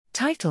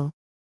Title: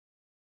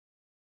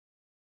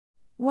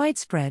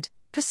 Widespread,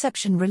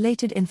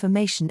 perception-related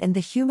information in the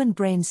human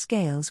brain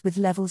scales with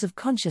levels of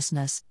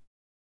consciousness.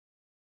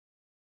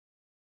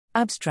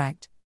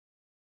 Abstract: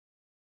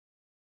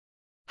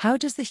 How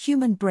does the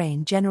human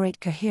brain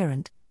generate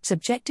coherent,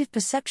 subjective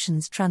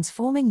perceptions,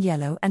 transforming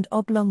yellow and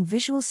oblong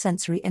visual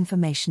sensory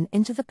information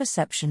into the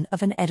perception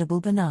of an edible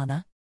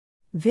banana?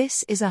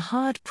 This is a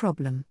hard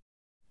problem.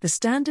 The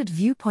standard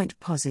viewpoint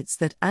posits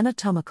that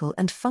anatomical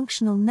and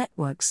functional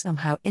networks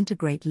somehow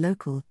integrate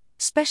local,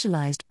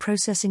 specialized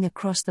processing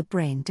across the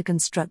brain to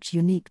construct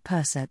unique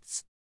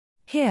percepts.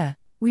 Here,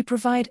 we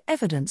provide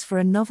evidence for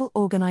a novel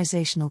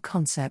organizational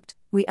concept.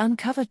 We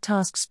uncover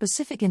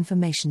task-specific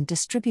information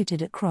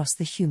distributed across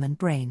the human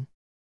brain.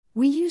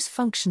 We use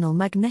functional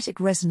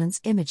magnetic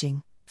resonance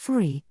imaging,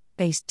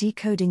 FRI-based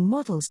decoding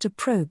models to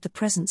probe the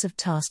presence of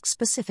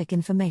task-specific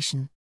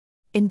information.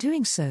 In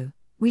doing so,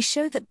 we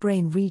show that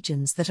brain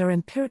regions that are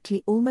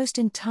empirically almost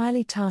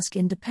entirely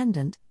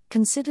task-independent,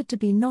 considered to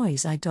be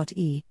noise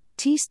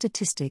T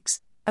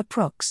statistics,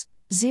 approx.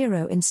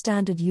 0 in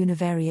standard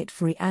univariate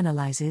Fourier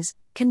analyses,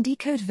 can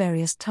decode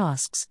various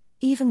tasks,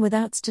 even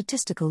without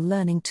statistical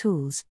learning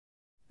tools.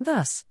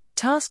 Thus,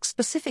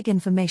 task-specific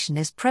information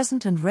is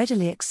present and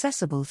readily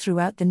accessible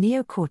throughout the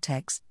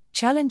neocortex,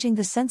 challenging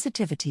the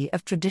sensitivity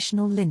of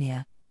traditional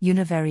linear,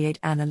 univariate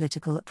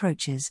analytical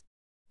approaches.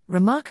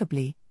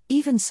 Remarkably,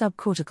 even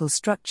subcortical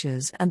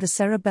structures and the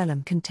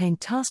cerebellum contain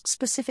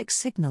task-specific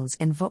signals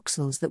in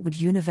voxels that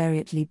would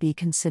univariately be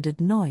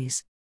considered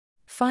noise.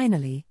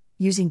 Finally,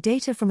 using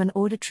data from an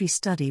auditory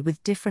study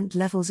with different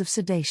levels of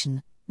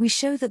sedation, we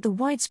show that the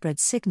widespread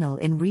signal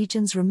in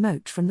regions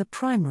remote from the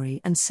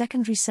primary and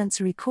secondary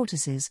sensory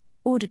cortices,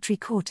 auditory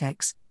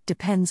cortex,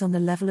 depends on the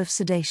level of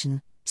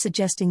sedation,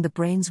 suggesting the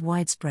brain's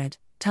widespread,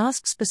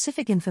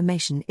 task-specific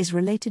information is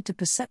related to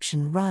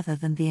perception rather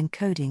than the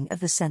encoding of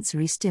the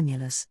sensory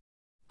stimulus.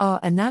 Our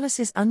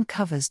analysis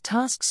uncovers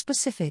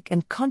task-specific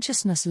and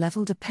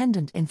consciousness-level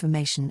dependent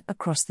information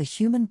across the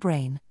human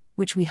brain,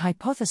 which we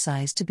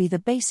hypothesize to be the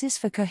basis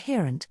for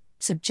coherent,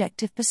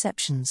 subjective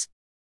perceptions.